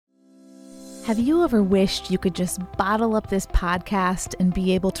Have you ever wished you could just bottle up this podcast and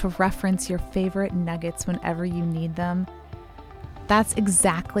be able to reference your favorite nuggets whenever you need them? That's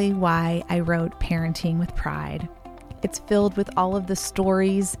exactly why I wrote Parenting with Pride. It's filled with all of the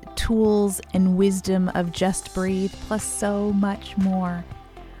stories, tools, and wisdom of Just Breathe, plus so much more.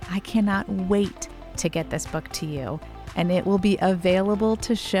 I cannot wait to get this book to you, and it will be available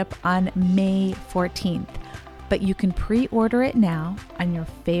to ship on May 14th. But you can pre-order it now on your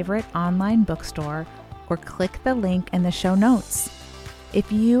favorite online bookstore or click the link in the show notes.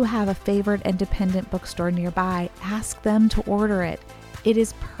 If you have a favorite independent bookstore nearby, ask them to order it. It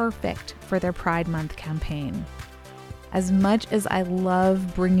is perfect for their Pride Month campaign. As much as I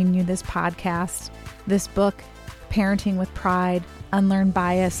love bringing you this podcast, this book, Parenting with Pride, Unlearn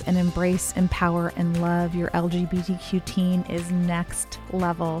Bias and Embrace, Empower, and Love Your LGBTQ Teen is next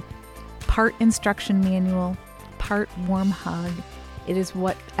level. Part instruction manual, part warm hug. It is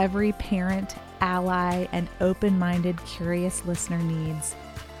what every parent, ally, and open-minded, curious listener needs.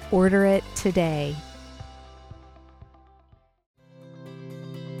 Order it today.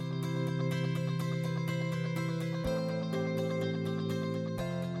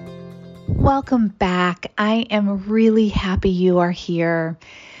 Welcome back. I am really happy you are here,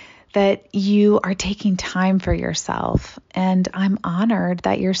 that you are taking time for yourself, and I'm honored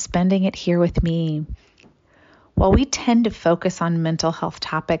that you're spending it here with me. While we tend to focus on mental health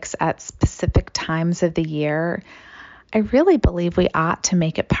topics at specific times of the year, I really believe we ought to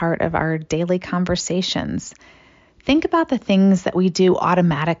make it part of our daily conversations. Think about the things that we do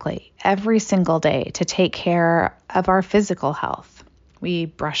automatically every single day to take care of our physical health. We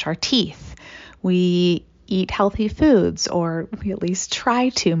brush our teeth, we eat healthy foods, or we at least try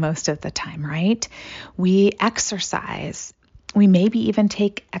to most of the time, right? We exercise. We maybe even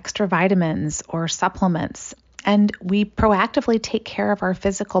take extra vitamins or supplements. And we proactively take care of our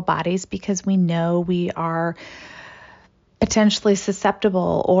physical bodies because we know we are potentially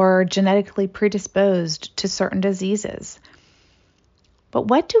susceptible or genetically predisposed to certain diseases. But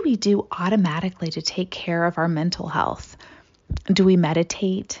what do we do automatically to take care of our mental health? Do we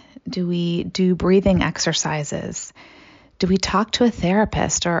meditate? Do we do breathing exercises? Do we talk to a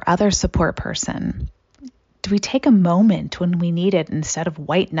therapist or other support person? Do we take a moment when we need it instead of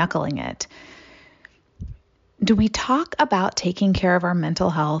white knuckling it? Do we talk about taking care of our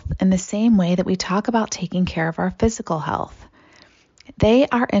mental health in the same way that we talk about taking care of our physical health? They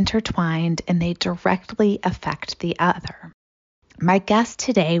are intertwined and they directly affect the other. My guest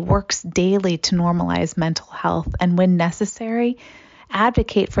today works daily to normalize mental health and, when necessary,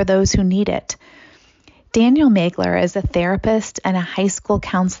 advocate for those who need it. Daniel Maigler is a therapist and a high school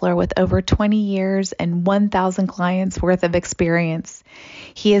counselor with over 20 years and 1,000 clients worth of experience.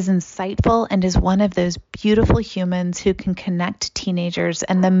 He is insightful and is one of those beautiful humans who can connect teenagers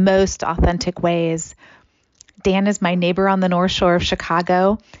in the most authentic ways. Dan is my neighbor on the North Shore of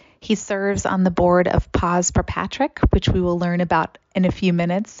Chicago. He serves on the board of Pause for Patrick, which we will learn about in a few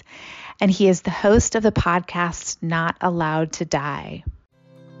minutes. And he is the host of the podcast, Not Allowed to Die.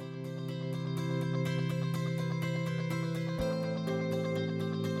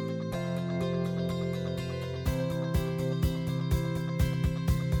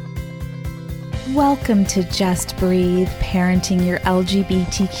 Welcome to Just Breathe, Parenting Your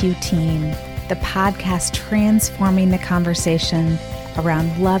LGBTQ Teen, the podcast transforming the conversation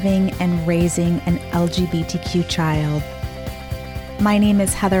around loving and raising an LGBTQ child. My name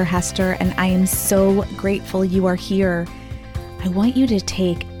is Heather Hester, and I am so grateful you are here. I want you to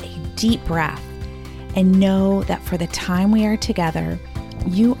take a deep breath and know that for the time we are together,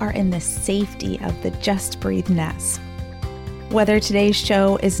 you are in the safety of the Just Breathe nest. Whether today's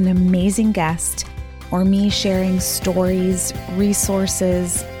show is an amazing guest or me sharing stories,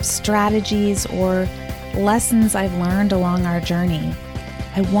 resources, strategies, or lessons I've learned along our journey,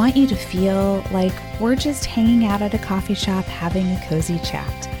 I want you to feel like we're just hanging out at a coffee shop having a cozy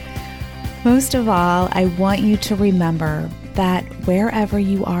chat. Most of all, I want you to remember that wherever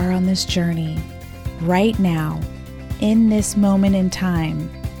you are on this journey, right now, in this moment in time,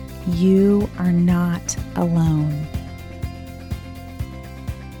 you are not alone.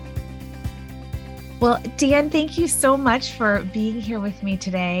 Well, Dan, thank you so much for being here with me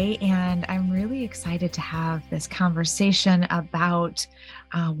today. And I'm really excited to have this conversation about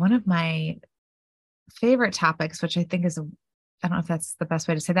one of my favorite topics, which I think is I don't know if that's the best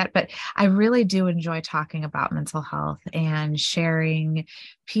way to say that, but I really do enjoy talking about mental health and sharing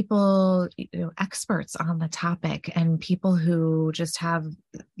people, experts on the topic and people who just have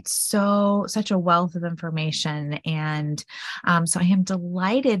such a wealth of information. And so I am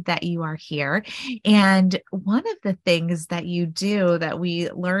delighted that you are here. And one of the things that you do that we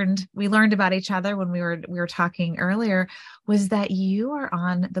learned about each other when we were talking earlier was that you are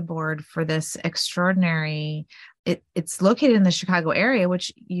on the board for this extraordinary it's located in the Chicago area,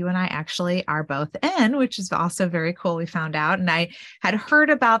 which you and I actually are both in, which is also very cool. We found out, and I had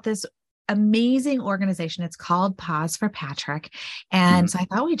heard about this amazing organization. It's called Pause for Patrick. And so I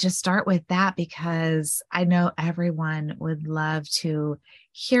thought we'd just start with that because I know everyone would love to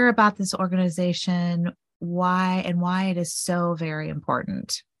hear about this organization, why it is so very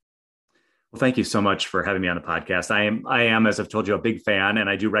important. Well, thank you so much for having me on the podcast. I am, as I've told you, a big fan, and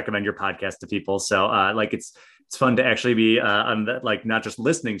I do recommend your podcast to people. So, it's fun to actually be on the, like, not just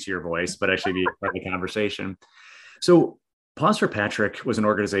listening to your voice, but actually be part of the conversation. So, Pause for Patrick was an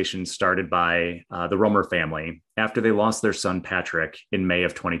organization started by the Romer family after they lost their son Patrick in May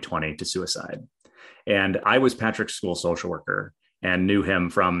of 2020 to suicide. And I was Patrick's school social worker and knew him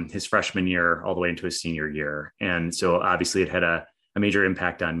from his freshman year all the way into his senior year. And so, obviously, it had a major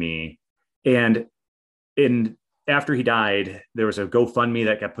impact on me. And after he died, there was a GoFundMe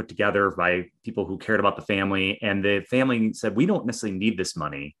that got put together by people who cared about the family. And the family said, we don't necessarily need this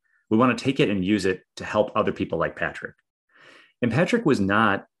money. We want to take it and use it to help other people like Patrick. And Patrick was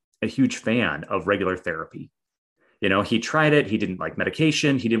not a huge fan of regular therapy. He tried it. He didn't like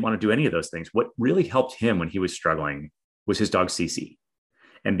medication. He didn't want to do any of those things. What really helped him when he was struggling was his dog, Cece,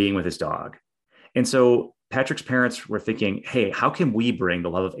 and being with his dog. And so Patrick's parents were thinking, hey, how can we bring the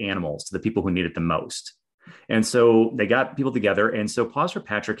love of animals to the people who need it the most? And so they got people together. And so Pause for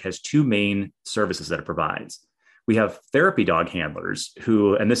Patrick has two main services that it provides. We have therapy dog handlers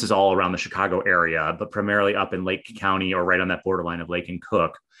who, and this is all around the Chicago area, but primarily up in Lake County or right on that borderline of Lake and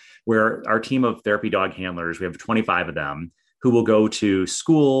Cook, where our team of therapy dog handlers, we have 25 of them who will go to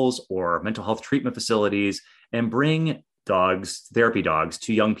schools or mental health treatment facilities and bring therapy dogs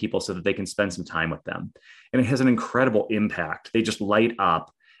to young people so that they can spend some time with them. And it has an incredible impact. They just light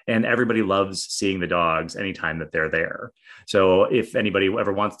up and everybody loves seeing the dogs anytime that they're there. So if anybody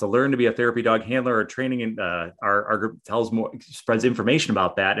ever wants to learn to be a therapy dog handler or training, and our group spreads information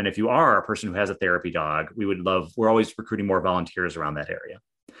about that. And if you are a person who has a therapy dog, we're always recruiting more volunteers around that area.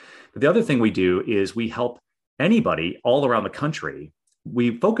 But the other thing we do is we help anybody all around the country.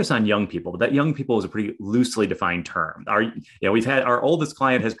 We focus on young people, but that young people is a pretty loosely defined term. We've had our oldest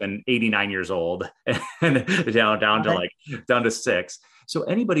client has been 89 years old and down to 6. So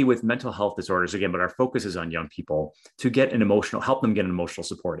anybody with mental health disorders, again, but our focus is on young people to help them get an emotional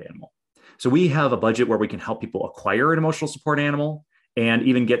support animal. So we have a budget where we can help people acquire an emotional support animal and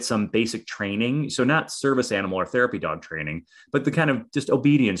even get some basic training. So not service animal or therapy dog training, but the kind of just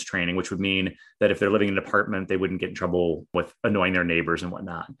obedience training, which would mean that if they're living in an apartment, they wouldn't get in trouble with annoying their neighbors and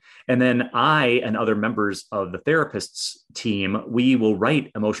whatnot. And then I and other members of the therapists team, we will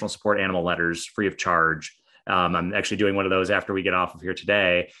write emotional support animal letters free of charge. I'm actually doing one of those after we get off of here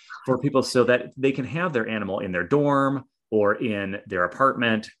today for people so that they can have their animal in their dorm or in their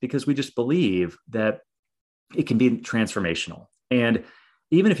apartment, because we just believe that it can be transformational. And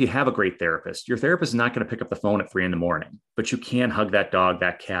even if you have a great therapist, your therapist is not going to pick up the phone at 3 a.m, but you can hug that dog,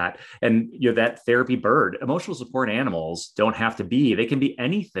 that cat, and that therapy bird. Emotional support animals don't have to be, they can be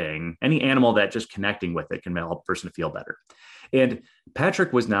anything, any animal that just connecting with it can help a person to feel better. And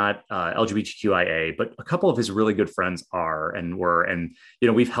Patrick was not LGBTQIA, but a couple of his really good friends are and were, and,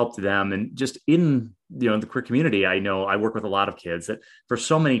 we've helped them. And just in, the queer community, I know I work with a lot of kids that for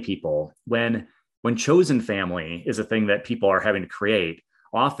so many people, when chosen family is a thing that people are having to create,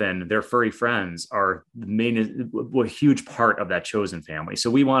 often their furry friends are a huge part of that chosen family. So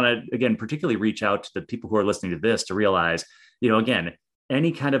we want to, again, particularly reach out to the people who are listening to this to realize, again,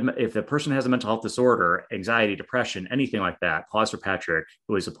 if a person has a mental health disorder, anxiety, depression, anything like that, Pause for Patrick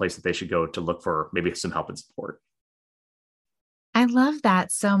was a place that they should go to look for maybe some help and support. I love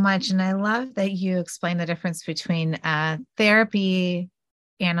that so much. And I love that you explain the difference between therapy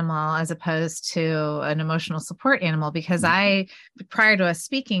animal as opposed to an emotional support animal, because I, prior to us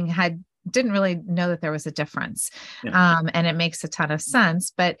speaking, didn't really know that there was a difference. Yeah. And it makes a ton of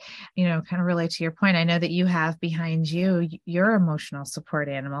sense, but, kind of relate to your point. I know that you have behind you your emotional support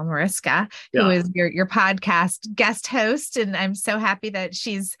animal, Mariska, who is your podcast guest host. And I'm so happy that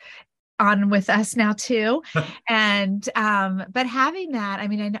she's on with us now too. And, but having that,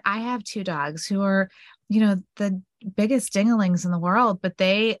 I have 2 dogs who are, the biggest dinglings in the world, but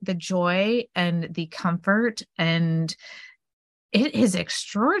the joy and the comfort and it is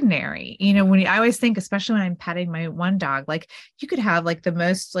extraordinary. I always think, especially when I'm petting my one dog, like you could have like the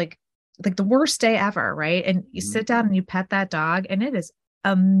most like the worst day ever, right? And you sit down and you pet that dog, and it is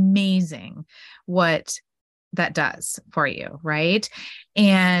amazing what that does for you, right?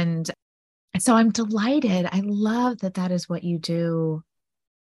 And so I'm delighted. I love that that is what you do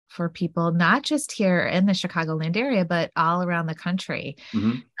for people, not just here in the Chicagoland area, but all around the country,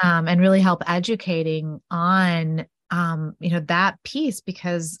 and really help educating on, that piece,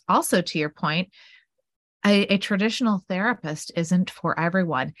 because also to your point, a traditional therapist isn't for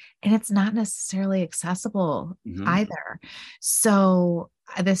everyone, and it's not necessarily accessible either. So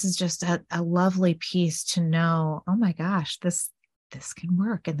this is just a lovely piece to know, oh my gosh, this can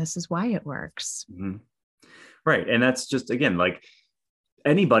work, and this is why it works. Right. And that's just, again, like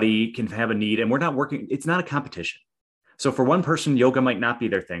anybody can have a need, and we're not working. It's not a competition. So for one person, yoga might not be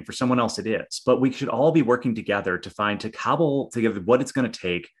their thing. For someone else, it is. But we should all be working together to cobble together what it's going to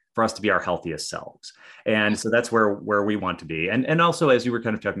take for us to be our healthiest selves. And so that's where we want to be. And also, as you were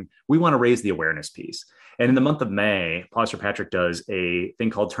kind of talking, we want to raise the awareness piece. And in the month of May, Paws for Patrick does a thing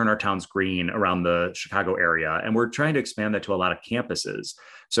called Turn Our Towns Green around the Chicago area. And we're trying to expand that to a lot of campuses.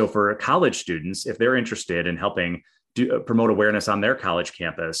 So for college students, if they're interested in helping promote awareness on their college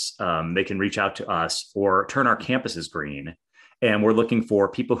campus, they can reach out to us or Turn Our Campuses Green. And we're looking for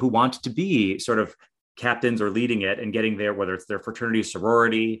people who want to be sort of captains or leading it and getting there, whether it's their fraternity,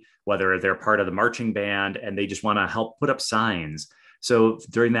 sorority, whether they're part of the marching band, and they just want to help put up signs. So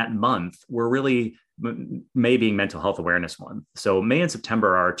during that month, we're really, May being Mental Health Awareness Month. So May and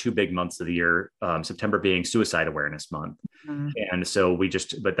September are two big months of the year, September being Suicide Awareness Month. And so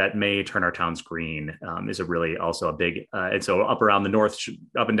but that May Turn Our Towns Green is a really also a big, and so up and down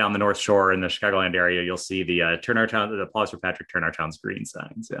the North Shore in the Chicagoland area, you'll see the the Paws for Patrick Turn Our Towns Green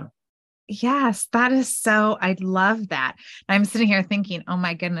signs. Yeah. Yes, that is so, I love that. I'm sitting here thinking, oh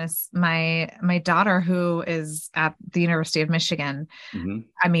my goodness, my daughter, who is at the University of Michigan,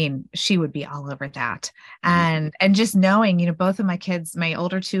 I mean, she would be all over that. And just knowing, both of my kids, my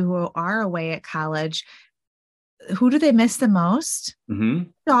older two who are away at college, who do they miss the most?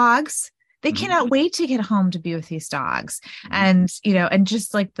 Dogs. They cannot wait to get home to be with these dogs. And, and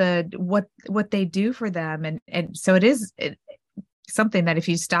just like what they do for them. And so it is something that if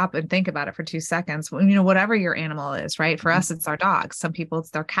you stop and think about it for 2 seconds, whatever your animal is, right? For us, it's our dog. Some people, it's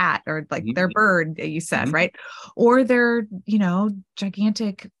their cat or like their bird, you said, right? Or their,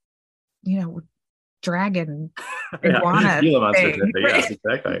 gigantic, dragon, iguana. Thing, right? Yes,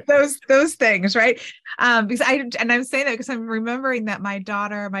 exactly. Those things, right? Because I'm saying that because I'm remembering that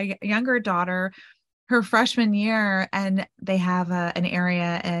my younger daughter, her freshman year, and they have an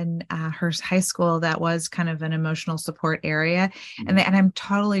area in her high school that was kind of an emotional support area. And I'm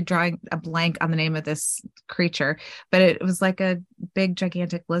totally drawing a blank on the name of this creature, but it was like a big,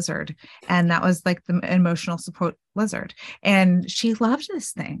 gigantic lizard. And that was like the emotional support lizard. And she loved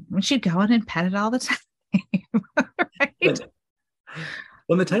this thing. She'd go in and pet it all the time. Right?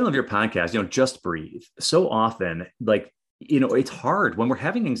 Well, the title of your podcast, Just Breathe, so often, like, it's hard when we're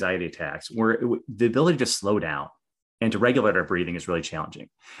having anxiety attacks, where the ability to slow down and to regulate our breathing is really challenging.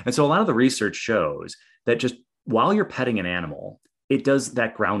 And so a lot of the research shows that just while you're petting an animal, it does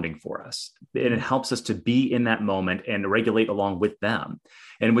that grounding for us. And it helps us to be in that moment and regulate along with them.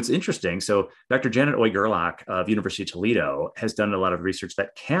 And what's interesting, so Dr. Janet Oy-Gerlach of University of Toledo has done a lot of research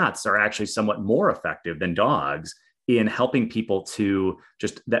that cats are actually somewhat more effective than dogs in helping people to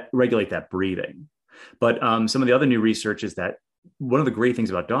just regulate that breathing. But some of the other new research is that one of the great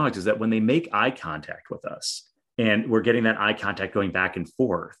things about dogs is that when they make eye contact with us, and we're getting that eye contact going back and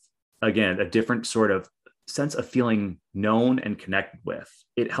forth, again, a different sort of sense of feeling known and connected with,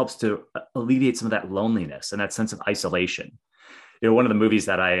 it helps to alleviate some of that loneliness and that sense of isolation. One of the movies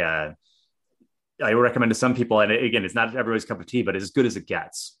that I recommend to some people, and again, it's not everybody's cup of tea, but it's as good as it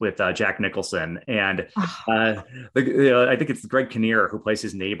gets, with Jack Nicholson. And I think it's Greg Kinnear who plays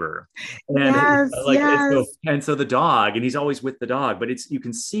his neighbor. And and so the dog, and he's always with the dog, but you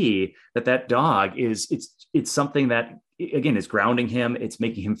can see that dog it's something that, again, is grounding him. It's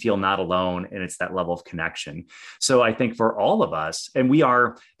making him feel not alone. And it's that level of connection. So I think for all of us, and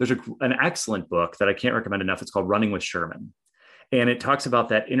there's an excellent book that I can't recommend enough. It's called Running with Sherman. And it talks about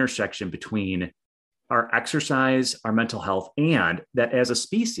that intersection between our exercise, our mental health, and that as a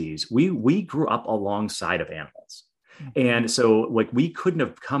species, we grew up alongside of animals. And so like we couldn't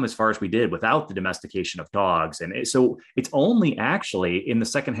have come as far as we did without the domestication of dogs. And so it's only actually in the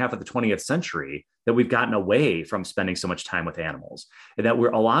second half of the 20th century that we've gotten away from spending so much time with animals, and that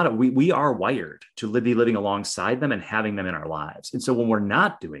we are wired to be living alongside them and having them in our lives. And so when we're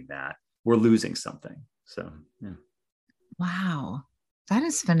not doing that, we're losing something. So, yeah. Wow. That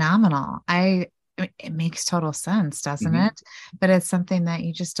is phenomenal. It makes total sense, doesn't Mhm. it? But it's something that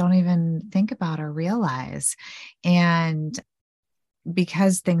you just don't even think about or realize. And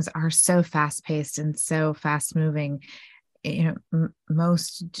because things are so fast paced and so fast moving,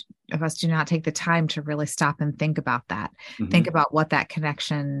 most of us do not take the time to really stop and think about that. Think Mhm. about what that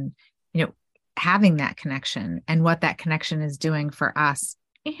connection, having that connection and what that connection is doing for us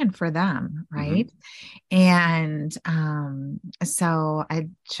and for them, Mhm. right? And so I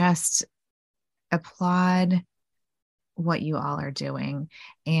just applaud what you all are doing,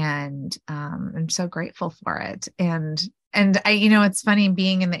 and I'm so grateful for it. And I, it's funny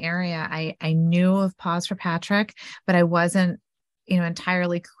being in the area. I knew of Pause for Patrick, but I wasn't,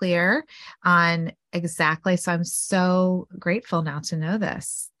 entirely clear on exactly. So I'm so grateful now to know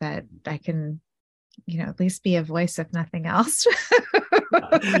this, that I can, at least be a voice, if nothing else.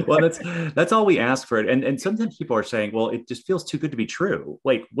 Well, that's all we ask for it. And sometimes people are saying, well, it just feels too good to be true.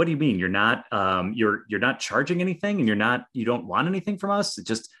 Like, what do you mean? You're not charging anything, and you don't want anything from us? It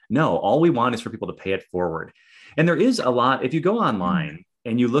just, no, all we want is for people to pay it forward. And there is a lot, if you go online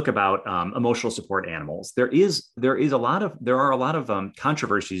and you look about emotional support animals, there are a lot of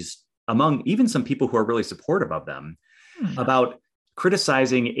controversies among even some people who are really supportive of them about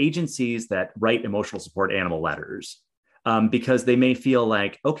criticizing agencies that write emotional support animal letters, because they may feel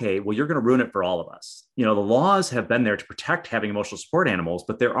like, okay, well, you're going to ruin it for all of us. The laws have been there to protect having emotional support animals,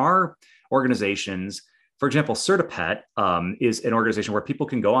 but there are organizations, for example, Certipet is an organization where people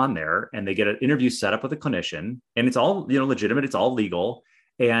can go on there and they get an interview set up with a clinician, and it's all legitimate, it's all legal,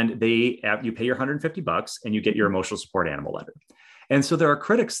 and you pay your $150 and you get your emotional support animal letter. And so there are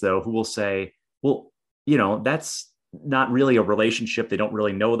critics though who will say, well, that's not really a relationship. They don't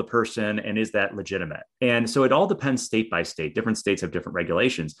really know the person. And is that legitimate? And so it all depends state by state. Different states have different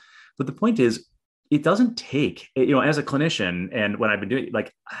regulations. But the point is, it doesn't take, as a clinician, and when I've been doing,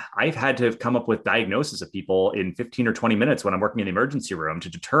 like, I've had to come up with diagnosis of people in 15 or 20 minutes when I'm working in the emergency room to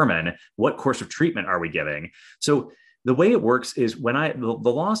determine what course of treatment are we giving. So the way it works is the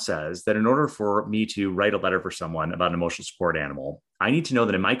law says that in order for me to write a letter for someone about an emotional support animal, I need to know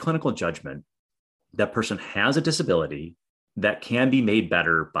that in my clinical judgment, that person has a disability that can be made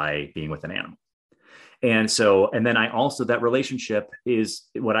better by being with an animal. And then I also, that relationship is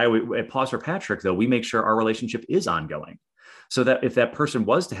what I would at Pause for Patrick, though, we make sure our relationship is ongoing. So that if that person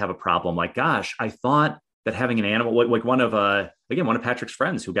was to have a problem, like, gosh, I thought that having an animal, like one of Patrick's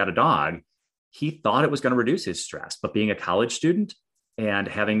friends who got a dog, he thought it was going to reduce his stress, but being a college student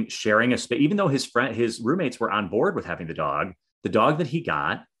and sharing a space, even though his roommates were on board with having the dog that he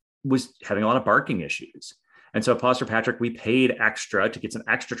got was having a lot of barking issues. And so at Pause for Patrick, we paid extra to get some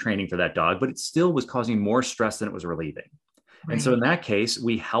extra training for that dog, but it still was causing more stress than it was relieving. Right. And so in that case,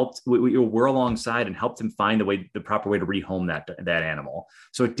 we were alongside and helped him find the proper way to rehome that animal.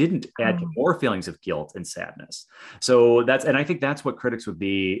 So it didn't add to more feelings of guilt and sadness. So and I think that's what critics would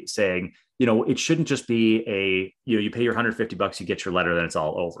be saying, it shouldn't just be you pay your $150, you get your letter, then it's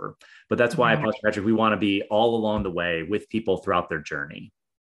all over. But that's why at Pause for Patrick, we want to be all along the way with people throughout their journey.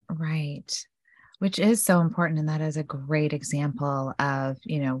 Right. Which is so important. And that is a great example of,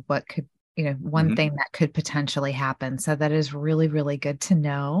 what could, one thing that could potentially happen. So that is really, really good to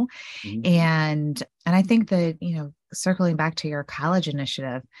know. And I think that, circling back to your college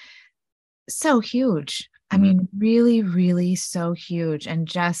initiative, so huge. I mean, really, really so huge. And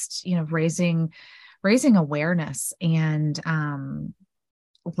just, raising awareness and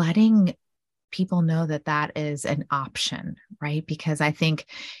letting people know that is an option, right? Because I think,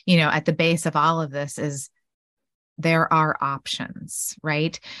 at the base of all of this is there are options,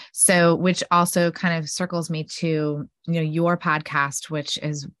 right? So, which also kind of circles me to, your podcast, which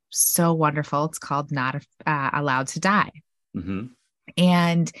is so wonderful. It's called Not Allowed to Die.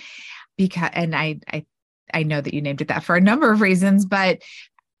 And I know that you named it that for a number of reasons, but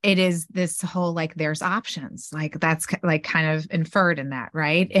it is this whole, like, there's options, like that's like kind of inferred in that,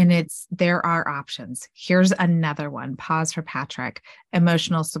 right? And there are options. Here's another one: Pause for Patrick,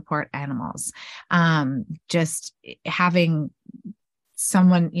 emotional support animals. Just having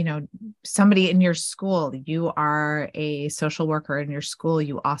someone, somebody in your school, you are a social worker in your school,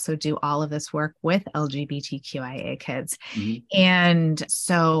 you also do all of this work with LGBTQIA kids. And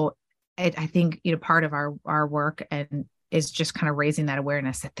so I think, part of our work and is just kind of raising that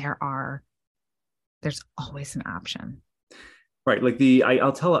awareness that there's always an option. Right. Like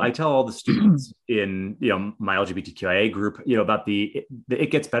I tell all the students in, my LGBTQIA group, about the It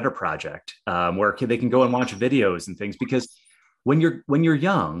Gets Better project, where they can go and watch videos and things, because when you're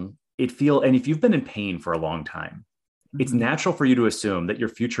young, and if you've been in pain for a long time, it's natural for you to assume that your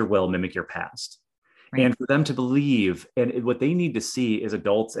future will mimic your past. Right. And for them to believe, and what they need to see is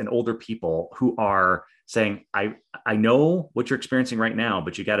adults and older people who are saying, I know what you're experiencing right now,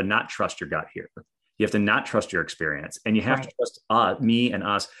 but you got to not trust your gut here. You have to not trust your experience, and you have to Right. trust me and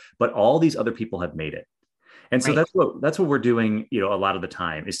us, but all these other people have made it. And so Right. that's what we're doing, a lot of the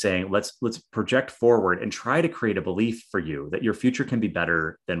time, is saying, let's project forward and try to create a belief for you that your future can be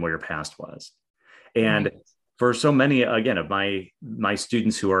better than where your past was. And Right. for so many, again, of my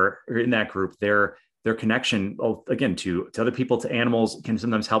students who are in that group, their connection, again, to other people, to animals, can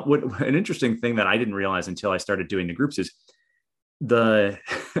sometimes help. An interesting thing that I didn't realize until I started doing the groups is the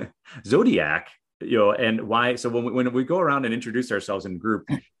zodiac, and why. So when we go around and introduce ourselves in group,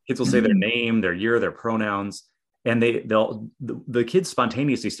 kids will say their name, their year, their pronouns, and the kids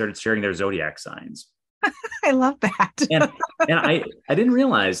spontaneously started sharing their zodiac signs. I love that. And I didn't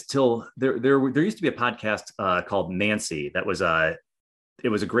realize till there used to be a podcast called Nancy that was it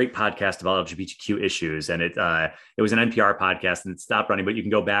was a great podcast about LGBTQ issues, and it was an NPR podcast, and it stopped running, but you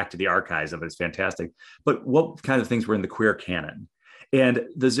can go back to the archives of it. It's fantastic. But what kind of things were in the queer canon? And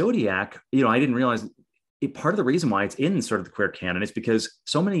the zodiac, I didn't realize part of the reason why it's in sort of the queer canon is because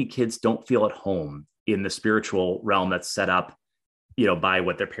so many kids don't feel at home in the spiritual realm that's set up, by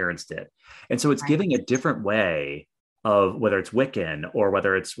what their parents did. And so it's Right. giving a different way of, whether it's Wiccan or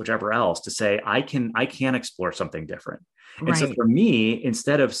whether it's whichever else, to say, I can explore something different. And so Right. for me,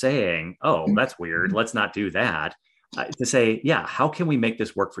 instead of saying, oh, that's weird, let's not do that, to say, yeah, how can we make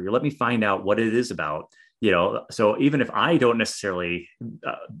this work for you? Let me find out what it is about. So even if I don't necessarily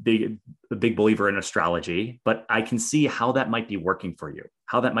be a big believer in astrology, but I can see how that might be working for you,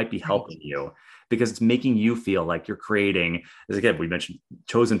 how that might be helping you, because it's making you feel like you're creating, as again, we mentioned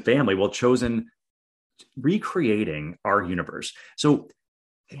chosen family, recreating our universe. So,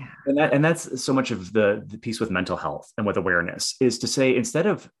 Yeah. and that's so much of the piece with mental health and with awareness, is to say, instead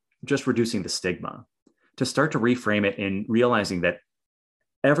of just reducing the stigma, to start to reframe it in realizing that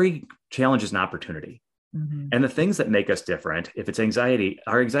every challenge is an opportunity. Mm-hmm. And the things that make us different, if it's anxiety,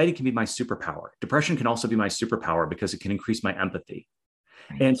 our anxiety can be my superpower. Depression can also be my superpower because it can increase my empathy.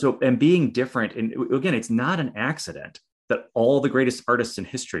 Right. And being different, and again, it's not an accident that all the greatest artists in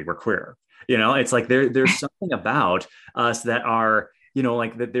history were queer. It's like there's something about us that are,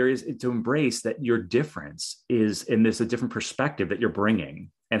 like that there is, to embrace that your difference is, and there's a different perspective that you're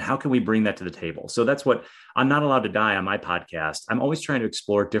bringing. And how can we bring that to the table? So that's what I'm Not Allowed to Die on my podcast. I'm always trying to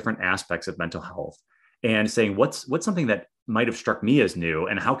explore different aspects of mental health and saying, what's something that might have struck me as new,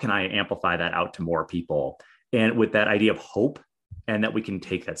 and how can I amplify that out to more people? And with that idea of hope, and that we can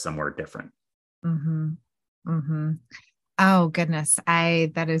take that somewhere different. Mm-hmm. Mm-hmm. Oh goodness.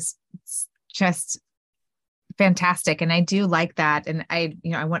 That is just fantastic. And I do like that. And I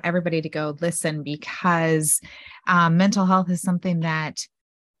want everybody to go listen, because mental health is something that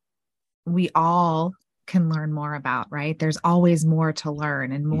we all can learn more about, right? There's always more to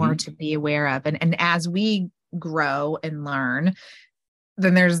learn and more to be aware of. And as we grow and learn,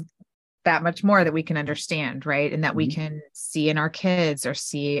 then there's that much more that we can understand, right? And that we can see in our kids, or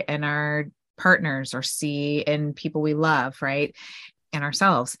see in our partners, or see in people we love, right? And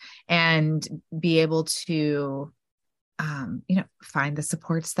ourselves, and be able to, find the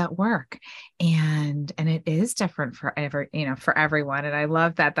supports that work. And it is different for for everyone. And I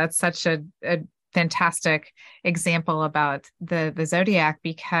love that. That's such a fantastic example about the zodiac,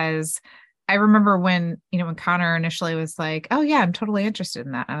 because I remember when Connor initially was like, oh yeah, I'm totally interested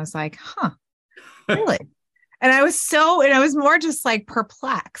in that. I was like, huh, really? And I was more just like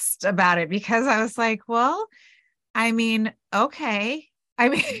perplexed about it, because I was like, well, I mean, okay. I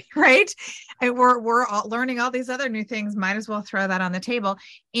mean, right. We're all learning all these other new things. Might as well throw that on the table.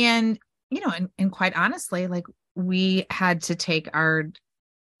 And, and quite honestly, like, we had to take our,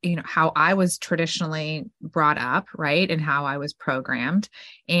 how I was traditionally brought up, right, and how I was programmed,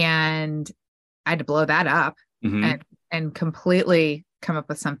 and I had to blow that up and completely come up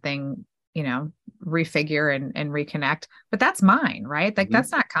with something, refigure and reconnect. But that's mine, right? Like,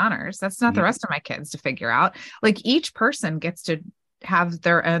 that's not Connor's. That's not the rest of my kids to figure out. Like, each person gets to have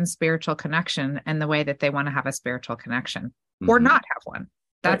their own spiritual connection and the way that they want to have a spiritual connection, or not have one.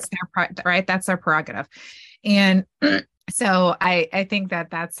 That's right. That's their prerogative. And so I think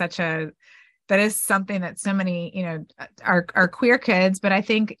that that is something that so many, are queer kids, but I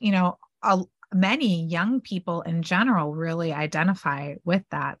think, many young people in general really identify with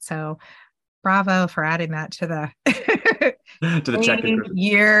that. So bravo for adding that to the to the checklist.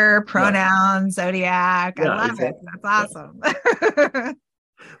 Year, pronouns, zodiac. I love it. That's awesome.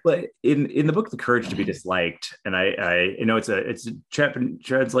 But in the book, The Courage to be Disliked, and I it's a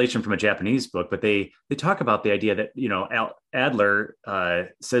translation from a Japanese book, but they talk about the idea that, Adler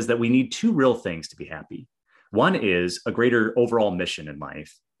says that we need two real things to be happy. One is a greater overall mission in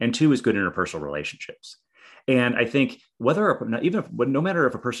life, and two is good interpersonal relationships. And I think no matter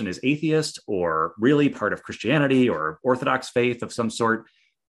if a person is atheist or really part of Christianity or Orthodox faith of some sort,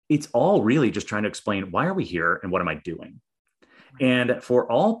 it's all really just trying to explain, why are we here and what am I doing? And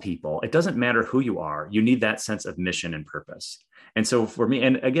for all people, it doesn't matter who you are, you need that sense of mission and purpose. And so for me,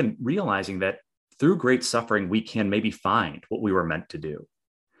 and again, realizing that through great suffering, we can maybe find what we were meant to do.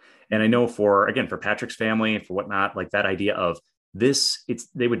 And I know for Patrick's family and for whatnot, like that idea of this,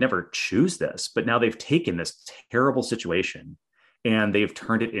 they would never choose this, but now they've taken this terrible situation and they've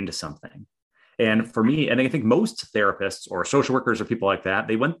turned it into something. And for me, and I think most therapists or social workers or people like that,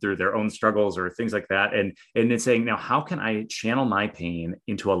 they went through their own struggles or things like that. And it's saying, now, how can I channel my pain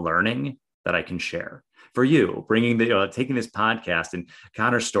into a learning that I can share? For you, bringing taking this podcast and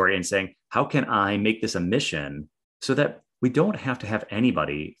Connor's story and saying, how can I make this a mission so that we don't have to have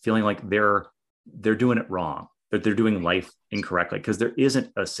anybody feeling like they're doing it wrong, that they're doing life incorrectly, because there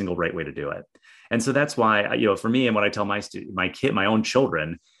isn't a single right way to do it. And so that's why, for me, and what I tell my own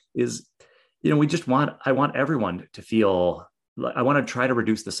children is, I want everyone to feel, I want to try to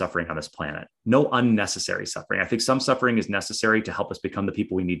reduce the suffering on this planet. No unnecessary suffering. I think some suffering is necessary to help us become the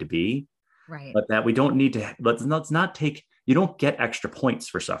people we need to be. Right. But that we don't need to, let's not take, you don't get extra points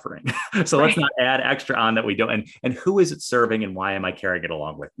for suffering. So Let's not add extra on that we don't. And who is it serving and why am I carrying it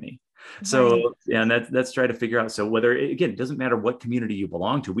along with me? So, and that's try to figure out. So whether, again, it doesn't matter what community you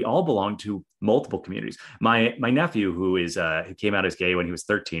belong to, we all belong to multiple communities. My nephew, who came out as gay when he was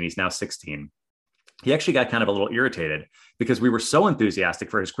 13, he's now 16. He actually got kind of a little irritated because we were so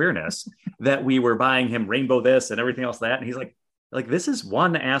enthusiastic for his queerness that we were buying him rainbow this and everything else that. And he's like, this is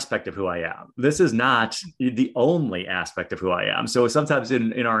one aspect of who I am. This is not the only aspect of who I am. So sometimes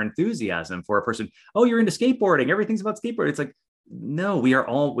in our enthusiasm for a person, oh, you're into skateboarding, everything's about skateboarding. It's like, no, we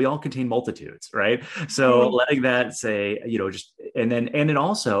all contain multitudes, right? So letting that say, and then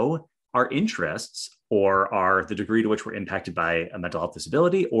also our interests or the degree to which we're impacted by a mental health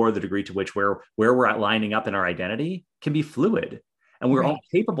disability or the degree to which where we're at lining up in our identity can be fluid. And we're all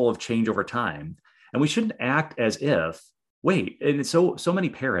capable of change over time. And we shouldn't act as if, and so many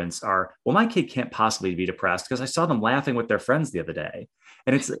parents are, well, my kid can't possibly be depressed because I saw them laughing with their friends the other day.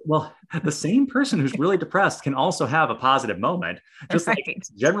 And it's, well, the same person who's really depressed can also have a positive moment, just like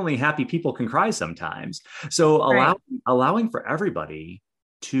generally happy people can cry sometimes. So allowing for everybody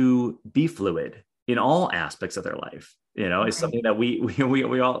to be fluid in all aspects of their life, is something that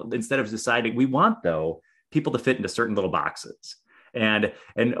we all, instead of deciding, we want, though, people to fit into certain little boxes. And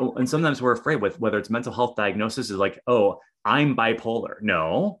sometimes we're afraid with whether it's mental health diagnosis is like, oh, I'm bipolar.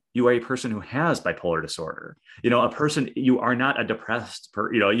 No, you are a person who has bipolar disorder. A person, you are not a depressed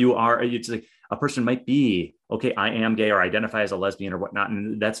it's like a person might be, okay, I am gay or identify as a lesbian or whatnot.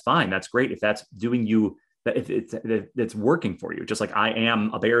 And that's fine. That's great. If that's doing you, if it's working for you, just like I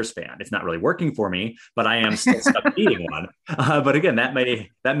am a Bears fan. It's not really working for me, but I am still stuck being one. But again, that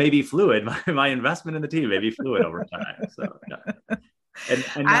may be fluid. My investment in the team may be fluid over time. So yeah.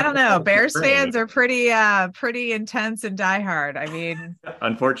 And I don't know. Bears fans are pretty intense and diehard. I mean,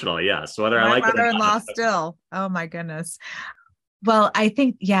 unfortunately, yes. Whether I like mother-in-law still. Oh my goodness. Well, I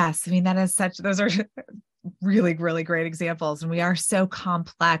think yes. I mean, those are really, really great examples, and we are so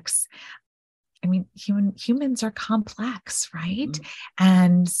complex. I mean, humans are complex, right? Mm-hmm.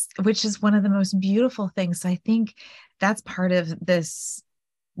 And which is one of the most beautiful things. So I think that's part of this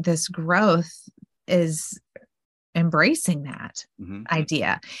growth is embracing that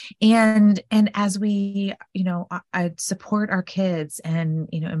idea. And as we, support our kids and,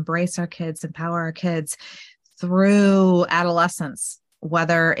 embrace our kids, empower our kids through adolescence,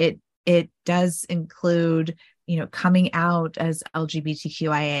 whether it does include, coming out as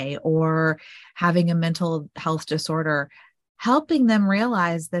LGBTQIA or having a mental health disorder, helping them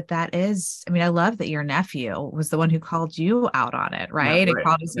realize that is, I love that your nephew was the one who called you out on it, right? And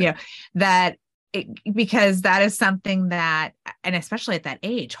called us, because that is something that, and especially at that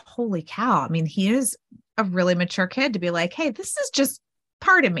age, holy cow. He is a really mature kid to be like, hey, this is just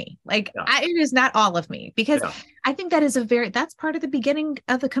part of me. Like it is not all of me, because I think that is that's part of the beginning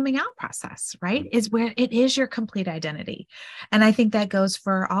of the coming out process, right? Is where it is your complete identity. And I think that goes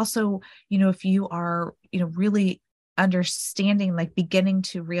for also, if you are, really understanding, like beginning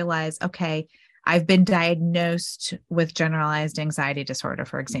to realize, okay, I've been diagnosed with generalized anxiety disorder,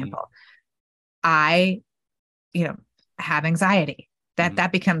 for example. I, have anxiety.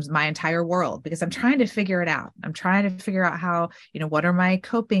 that becomes my entire world, because I'm trying to figure it out. I'm trying to figure out how, what are my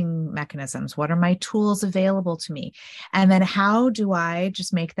coping mechanisms? What are my tools available to me? And then how do I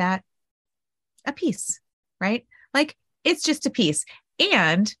just make that a piece, right? Like, it's just a piece.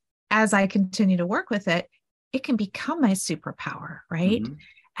 And as I continue to work with it, it can become my superpower, right? Mm-hmm.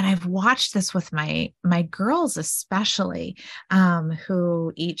 And I've watched this with my girls, especially,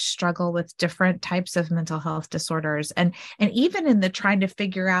 who each struggle with different types of mental health disorders, and even in the trying to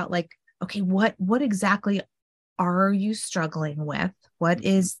figure out, like, okay, what exactly are you struggling with? What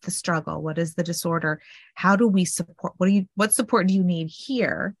is the struggle? What is the disorder? How do we support? What support do you need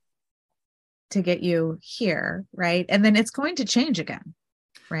here to get you here, right? And then it's going to change again,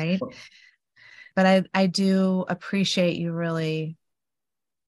 right? But I do appreciate you really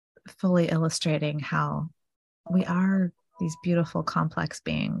fully illustrating how we are these beautiful, complex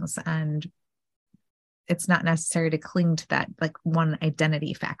beings, and it's not necessary to cling to that like one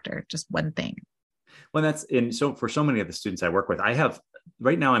identity factor, just one thing. Well, so for so many of the students I work with,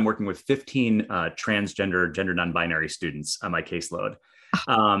 right now I'm working with 15 transgender, gender non-binary students on my caseload.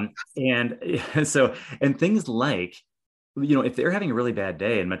 And things like, if they're having a really bad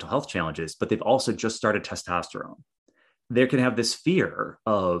day and mental health challenges, but they've also just started testosterone, there can have this fear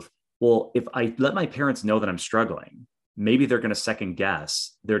of, well, if I let my parents know that I'm struggling, maybe they're going to second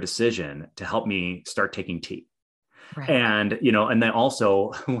guess their decision to help me start taking tea. Right. And, and then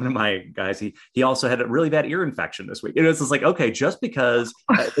also one of my guys, he also had a really bad ear infection this week. It's just like, okay, just because,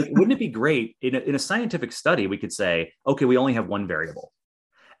 wouldn't it be great in a scientific study, we could say, okay, we only have one variable.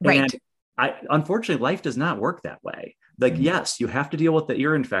 Right. And unfortunately, life does not work that way. Like, yes, you have to deal with the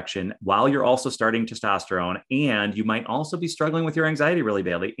ear infection while you're also starting testosterone, and you might also be struggling with your anxiety really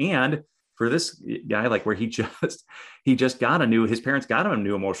badly. And for this guy, like where he just his parents got him a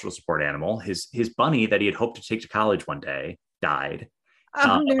new emotional support animal. His bunny that he had hoped to take to college one day died.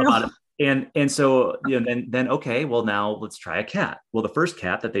 No. And so then okay, well, now let's try a cat. Well, the first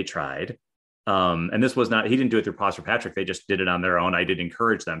cat that they tried, and this was not, he didn't do it through Foster Patrick. They just did it on their own. I did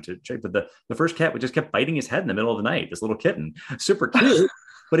encourage them to check, but the first cat just kept biting his head in the middle of the night. This little kitten, super cute.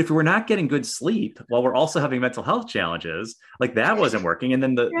 But if we're not getting good sleep while we're also having mental health challenges, like that wasn't working. And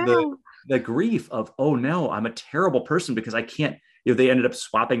then the grief of, oh no, I'm a terrible person because I can't, they ended up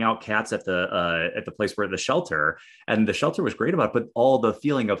swapping out cats at the place where the shelter, and the shelter was great about it, but all the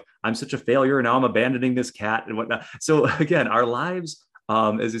feeling of, I'm such a failure. Now I'm abandoning this cat and whatnot. So again, our lives,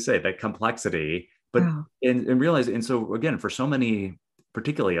 as you say, that complexity, but and realize, and so again, for so many,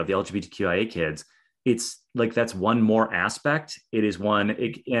 particularly of the LGBTQIA kids, it's like that's one more aspect. It is one,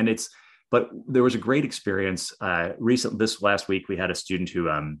 but there was a great experience this last week. We had a student who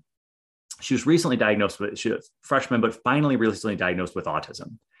she was recently diagnosed with, she was a freshman, but finally recently diagnosed with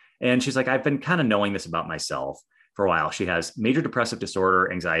autism. And she's like, I've been kind of knowing this about myself for a while. She has major depressive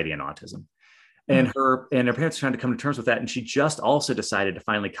disorder, anxiety, and autism. And her parents are trying to come to terms with that. And she just also decided to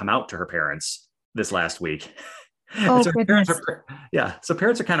finally come out to her parents this last week. Oh, so goodness. So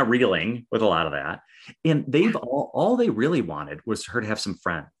parents are kind of reeling with a lot of that. And they've all they really wanted was her to have some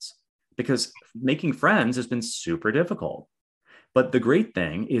friends, because making friends has been super difficult. But the great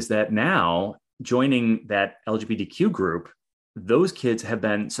thing is that now, joining that LGBTQ group, those kids have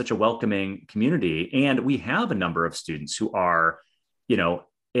been such a welcoming community. And we have a number of students who are,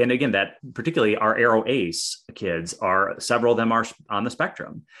 and again, that particularly our Arrow Ace kids several of them are on the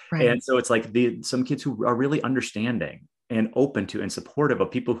spectrum. Right. And so it's like some kids who are really understanding and open to and supportive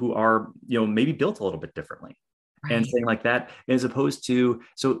of people who are, maybe built a little bit differently. Right. And saying like that, as opposed to,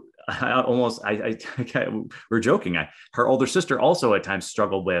 so we're joking. Her older sister also at times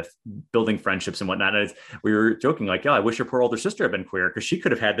struggled with building friendships and whatnot. And we were joking like, I wish your poor older sister had been queer, because she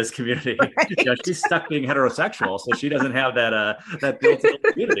could have had this community. Right. She's stuck being heterosexual, so she doesn't have that built-in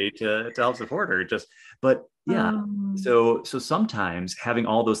community to help support her. So sometimes having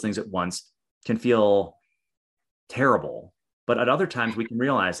all those things at once can feel terrible. But at other times we can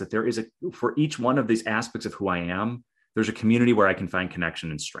realize that there is for each one of these aspects of who I am, there's a community where I can find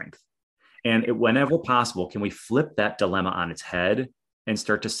connection and strength. And whenever possible, can we flip that dilemma on its head and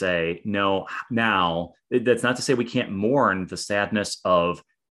start to say, no, now that's not to say we can't mourn the sadness of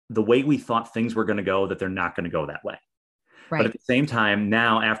the way we thought things were going to go, that they're not going to go that way. Right. But at the same time,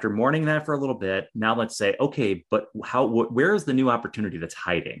 now after mourning that for a little bit, now let's say, okay, but where is the new opportunity that's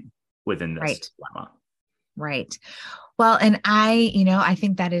hiding within this dilemma? Right. Well, and I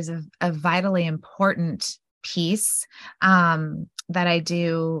think that is a vitally important piece that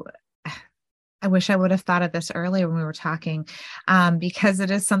I wish I would have thought of this earlier when we were talking, because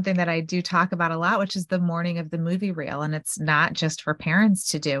it is something that I do talk about a lot, which is the mourning of the movie reel. And it's not just for parents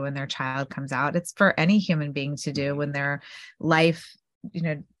to do when their child comes out. It's for any human being to do when their life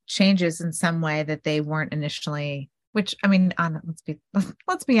changes in some way that they weren't initially, which, I mean,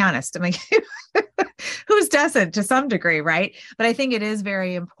 let's be honest. I mean, whose doesn't to some degree, right? But I think it is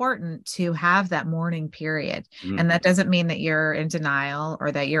very important to have that mourning period. Mm-hmm. And that doesn't mean that you're in denial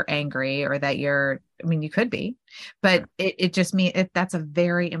or that you're angry or that you could be, but it just means that's a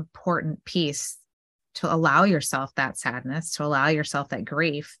very important piece to allow yourself that sadness, to allow yourself that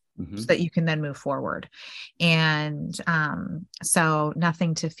grief, so that you can then move forward. And so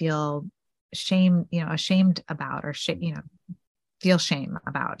nothing to feel ashamed about or feel shame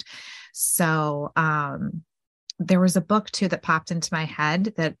about. So there was a book too that popped into my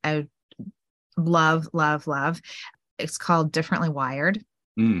head that I love. It's called Differently Wired.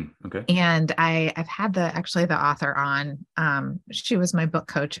 Okay. And I've had the author on. She was my book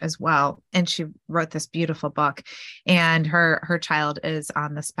coach as well, and she wrote this beautiful book. And her child is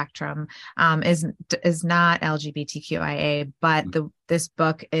on the spectrum, is not LGBTQIA, but this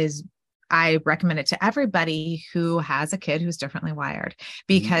book is. I recommend it to everybody who has a kid who's differently wired,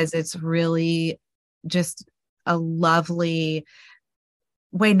 because it's really just a lovely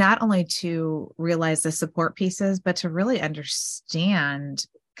way not only to realize the support pieces, but to really understand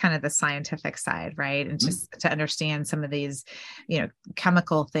kind of the scientific side, right? And just to understand some of these,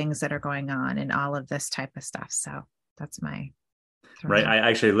 chemical things that are going on and all of this type of stuff. So that's my right. I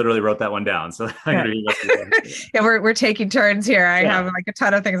actually literally wrote that one down. So I'm going to be yeah, we're taking turns here. I have like a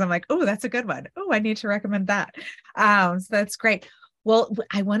ton of things. I'm like, oh, that's a good one. Oh, I need to recommend that. So that's great. Well,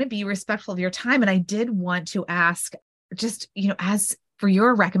 I want to be respectful of your time. And I did want to ask just, as for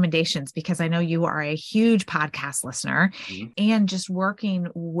your recommendations, because I know you are a huge podcast listener and just working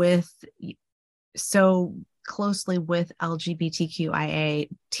so closely with LGBTQIA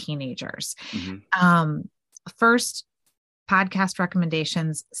teenagers. First, podcast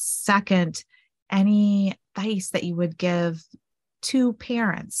recommendations. Second, any advice that you would give to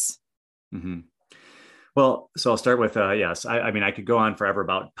parents? Well, so I'll start with, yes, I mean, I could go on forever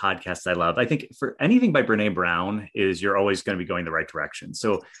about podcasts I love. I think for anything by Brene Brown you're always going to be going the right direction.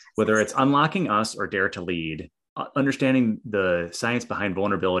 So whether it's Unlocking Us or Dare to Lead, understanding the science behind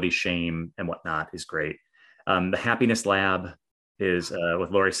vulnerability, shame, and whatnot is great. The Happiness Lab is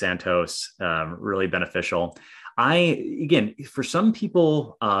with Laurie Santos, really beneficial. Again, for some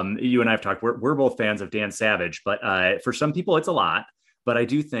people, you and I have talked, we're both fans of Dan Savage, but for some people it's a lot. But I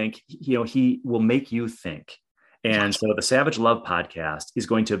do think, he will make you think. And so the Savage Love podcast is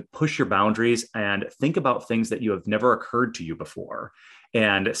going to push your boundaries and think about things that you have never occurred to you before.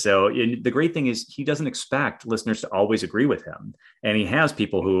 And so the great thing is he doesn't expect listeners to always agree with him. And he has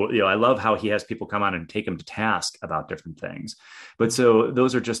people who, I love how he has people come on and take him to task about different things. But so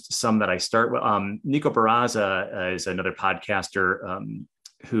those are just some that I start with. Nico Barraza is another podcaster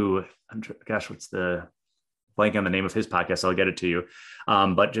who, what's the blank on the name of his podcast? I'll get it to you.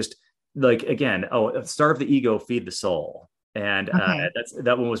 But just like, again, Starve the Ego, Feed the Soul. And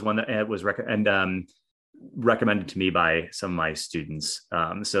that one was one that was recommended to me by some of my students.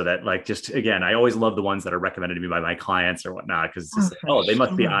 So that, like, just again, I always love the ones that are recommended to me by my clients or whatnot, because it's just they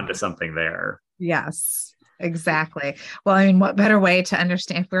must be onto something there. Yes, exactly. Well, I mean, what better way to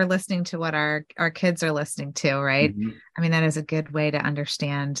understand if we're listening to what our kids are listening to, right? I mean, that is a good way to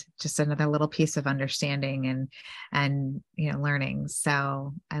understand, just another little piece of understanding and learning.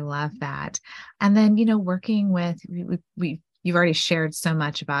 So I love that. And then, working with, you've already shared so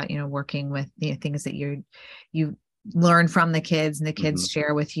much about, working with things that you learn from the kids and the kids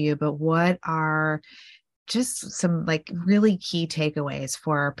share with you, but what are just some like really key takeaways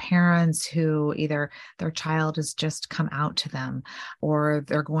for parents who either their child has just come out to them or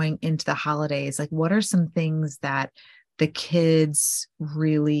they're going into the holidays? Like, what are some things that the kids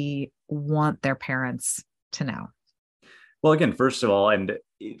really want their parents to know? Well, again, first of all, and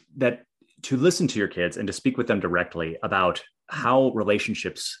that to listen to your kids and to speak with them directly about how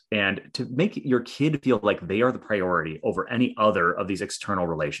relationships, and to make your kid feel like they are the priority over any other of these external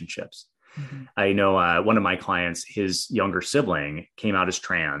relationships. I know one of my clients, his younger sibling came out as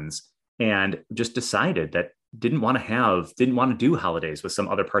trans and just decided that didn't want to do holidays with some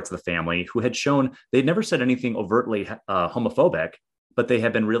other parts of the family who had shown they'd never said anything overtly homophobic, but they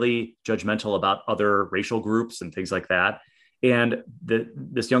had been really judgmental about other racial groups and things like that. And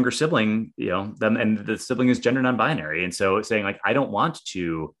this younger sibling, and the sibling is gender non-binary. And so saying, like, I don't want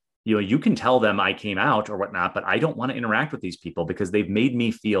to, you can tell them I came out or whatnot, but I don't want to interact with these people because they've made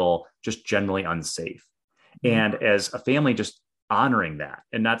me feel just generally unsafe. And as a family, just honoring that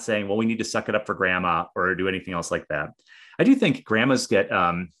and not saying, well, we need to suck it up for grandma or do anything else like that. I do think grandmas get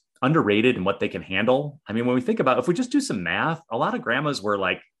underrated in what they can handle. I mean, when we think about, if we just do some math, a lot of grandmas were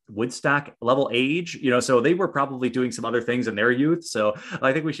like Woodstock level age, so they were probably doing some other things in their youth. So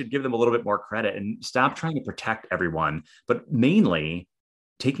I think we should give them a little bit more credit and stop trying to protect everyone, but mainly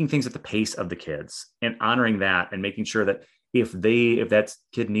taking things at the pace of the kids and honoring that and making sure that if that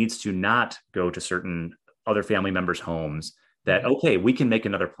kid needs to not go to certain other family members' homes, that, okay, we can make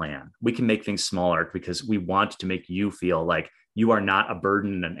another plan. We can make things smaller because we want to make you feel like you are not a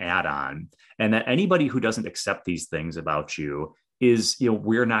burden and an add-on. And that anybody who doesn't accept these things about you is,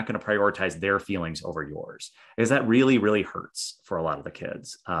 we're not going to prioritize their feelings over yours, because that really, really hurts for a lot of the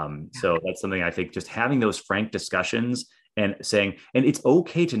kids. So that's something I think, just having those frank discussions and saying, and it's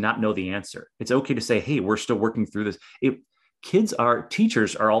okay to not know the answer. It's okay to say, hey, we're still working through this.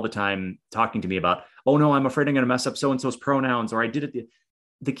 Teachers are all the time talking to me about, oh no, I'm afraid I'm going to mess up so-and-so's pronouns, or I did it.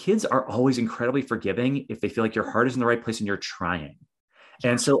 The kids are always incredibly forgiving if they feel like your heart is in the right place and you're trying.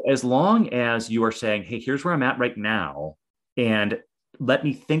 And so as long as you are saying, hey, here's where I'm at right now, and let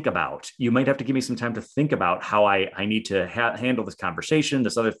me think about, you might have to give me some time to think about how I need to handle this conversation,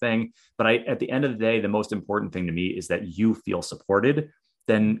 this other thing. But at the end of the day, the most important thing to me is that you feel supported.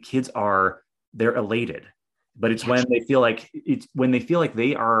 Then kids they're elated. But it's when they feel like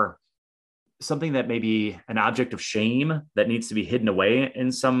they are something that may be an object of shame that needs to be hidden away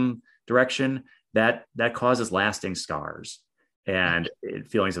in some direction, that causes lasting scars and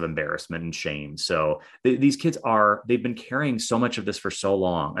feelings of embarrassment and shame. So these kids they've been carrying so much of this for so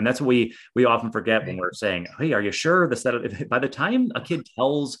long. And that's what we often forget when we're saying, hey, are you sure by the time a kid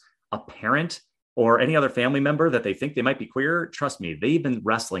tells a parent or any other family member that they think they might be queer, trust me, they've been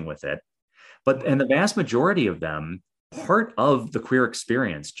wrestling with it. And the vast majority of them, part of the queer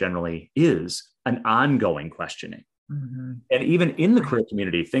experience generally is an ongoing questioning. Mm-hmm. And even in the queer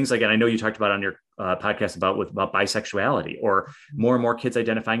community, things like, and I know you talked about on your podcast about bisexuality, or more and more kids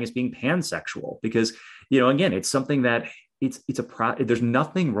identifying as being pansexual, because, again, it's something that there's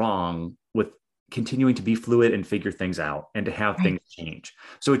nothing wrong with continuing to be fluid and figure things out and to have things change.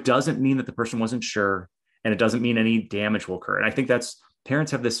 So it doesn't mean that the person wasn't sure, and it doesn't mean any damage will occur. And I think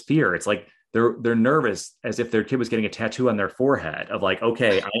parents have this fear. It's like, they're nervous as if their kid was getting a tattoo on their forehead of like,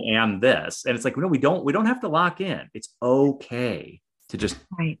 okay, I am this. And it's like, no, we don't have to lock in. It's okay to just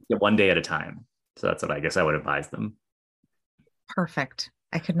get one day at a time. So that's what I guess I would advise them. Perfect.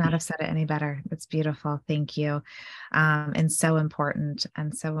 I could not have said it any better. It's beautiful. Thank you. And so important.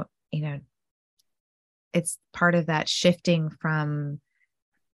 And so, it's part of that shifting from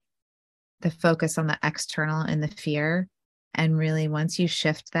the focus on the external and the fear. And really, once you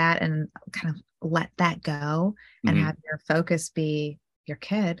shift that and kind of let that go and have your focus be your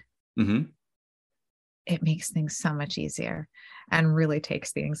kid, it makes things so much easier and really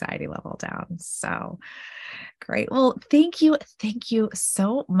takes the anxiety level down. So great. Well, thank you. Thank you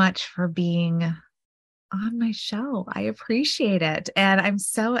so much for being on my show. I appreciate it. And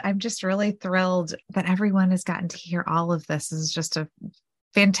I'm just really thrilled that everyone has gotten to hear all of this. This is just a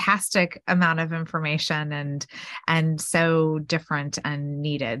fantastic amount of information and so different and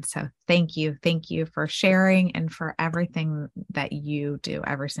needed. So thank you for sharing and for everything that you do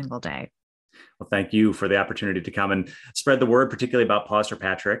every single day. Well, thank you for the opportunity to come and spread the word, particularly about Pause for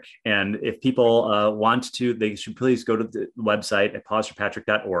Patrick. And if people want to, they should please go to the website at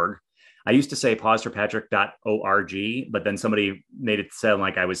pauseforpatrick.org. I used to say pauseforpatrick.org, but then somebody made it sound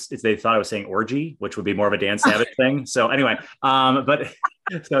like they thought I was saying orgy, which would be more of a Dan Savage thing. So anyway,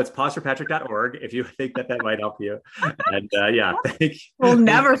 so it's pauseforpatrick.org if you think that might help you. And we'll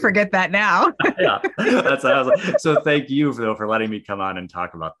never forget that now. Yeah, that's what I was like. So thank you for letting me come on and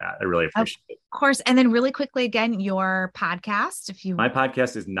talk about that. I really appreciate it. Of course. And then really quickly, again, your podcast, my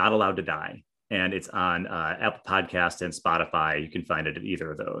podcast is Not Allowed to Die. And it's on Apple Podcasts and Spotify. You can find it at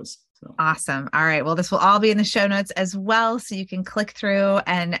either of those. So. Awesome. All right. Well, this will all be in the show notes as well, so you can click through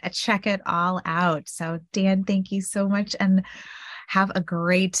and check it all out. So Dan, thank you so much and have a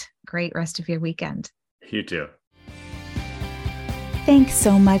great rest of your weekend. You too. Thanks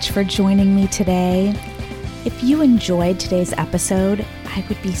so much for joining me today. If you enjoyed today's episode, I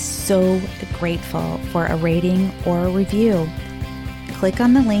would be so grateful for a rating or a review. Click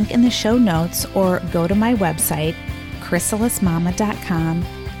on the link in the show notes or go to my website, chrysalismama.com,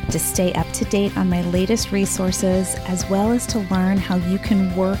 to stay up to date on my latest resources, as well as to learn how you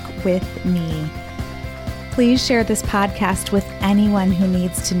can work with me. Please share this podcast with anyone who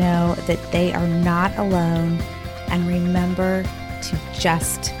needs to know that they are not alone, and remember to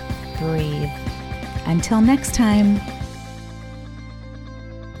just breathe. Until next time.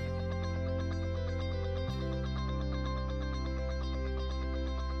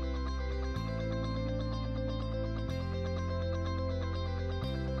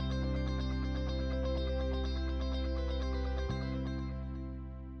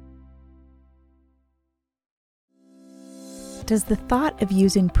 Does the thought of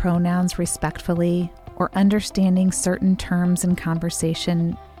using pronouns respectfully or understanding certain terms in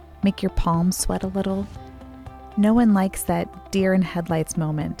conversation make your palms sweat a little? No one likes that deer in headlights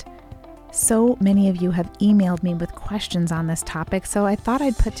moment. So many of you have emailed me with questions on this topic, so I thought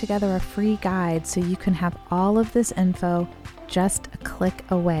I'd put together a free guide so you can have all of this info just a click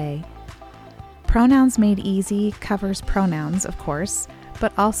away. Pronouns Made Easy covers pronouns, of course,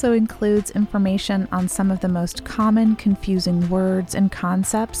 but also includes information on some of the most common confusing words and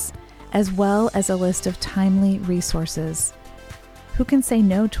concepts, as well as a list of timely resources. Who can say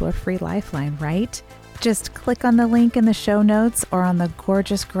no to a free lifeline, right? Just click on the link in the show notes or on the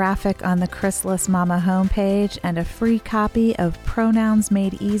gorgeous graphic on the Chrysalis Mama homepage, and a free copy of Pronouns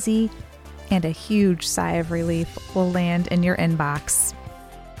Made Easy and a huge sigh of relief will land in your inbox.